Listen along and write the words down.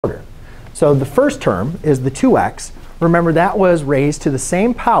So the first term is the 2x. Remember, that was raised to the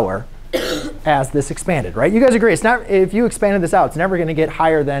same power as this expanded, right? You guys agree? It's not, if you expanded this out, it's never going to get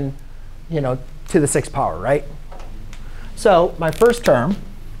higher than, to the 6th power, right? So my first term,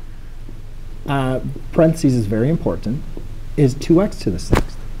 parentheses is very important, is 2x to the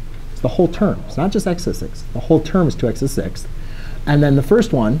 6th. It's the whole term. It's not just x to the 6th. The whole term is 2x to the 6th. And then the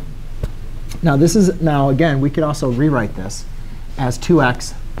first one, now again, we could also rewrite this as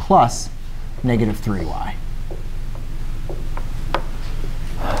 2x plus negative 3y.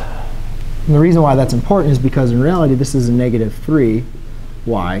 And the reason why that's important is because in reality, this is a negative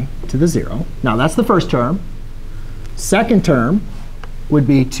 3y to the 0. Now, that's the first term. Second term would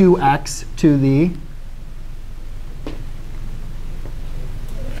be 2x to the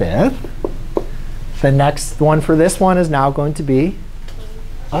 5th. The next one for this one is now going to be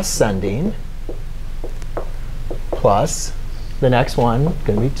ascending plus the next one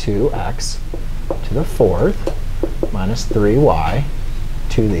going to be 2x to the 4th minus 3y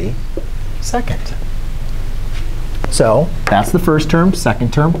to the 2nd. So that's the first term,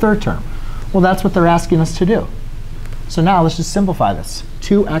 second term, third term. Well, that's what they're asking us to do. So now let's just simplify this.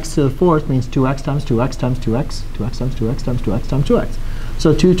 2x to the 4th means 2x times 2x times 2x, 2x times 2x times 2x times 2x.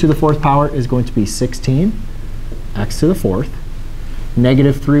 So 2 to the 4th power is going to be 16 x to the 4th.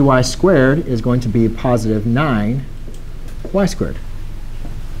 Negative 3y squared is going to be positive 9 y squared.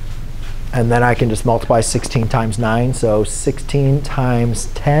 And then I can just multiply 16 times 9. So 16 times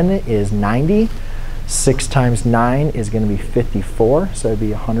 10 is 90. 6 times 9 is going to be 54. So it'd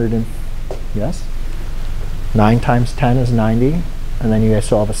be 100 and, yes? 9 times 10 is 90. And then you guys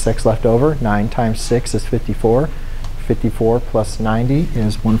still have a 6 left over. 9 times 6 is 54. 54 plus 90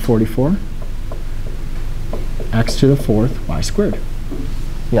 is 144. X to the 4th y squared.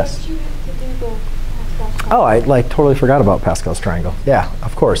 Yes? Oh, I totally forgot about Pascal's triangle. Yeah,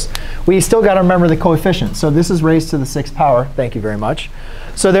 of course. We still got to remember the coefficient. So this is raised to the 6th power. Thank you very much.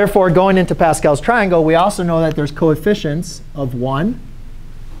 So therefore, going into Pascal's triangle, we also know that there's coefficients of 1.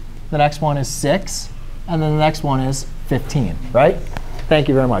 The next one is 6. And then the next one is 15, right? Thank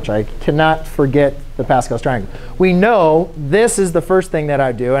you very much. I cannot forget the Pascal's triangle. We know this is the first thing that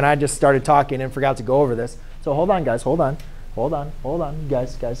I do. And I just started talking and forgot to go over this. So hold on, guys. Hold on. Hold on. Hold on.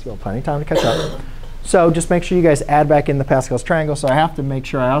 Guys, you have plenty of time to catch up. So just make sure you guys add back in the Pascal's triangle. So I have to make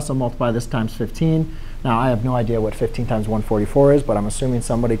sure I also multiply this times 15. Now, I have no idea what 15 times 144 is, but I'm assuming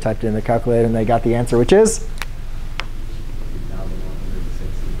somebody typed it in the calculator and they got the answer, which is?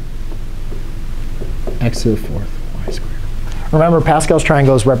 X to the 4th y squared. Remember, Pascal's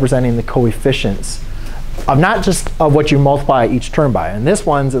triangle is representing the coefficients of not just of what you multiply each term by. And this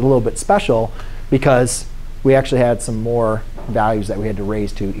one's a little bit special because we actually had some more values that we had to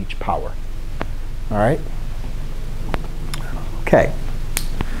raise to each power. All right? OK.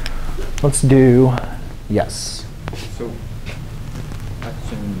 Let's do yes. So I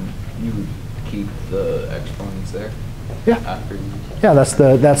assume you would keep the exponents there? Yeah. After you. Yeah,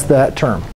 that's that term.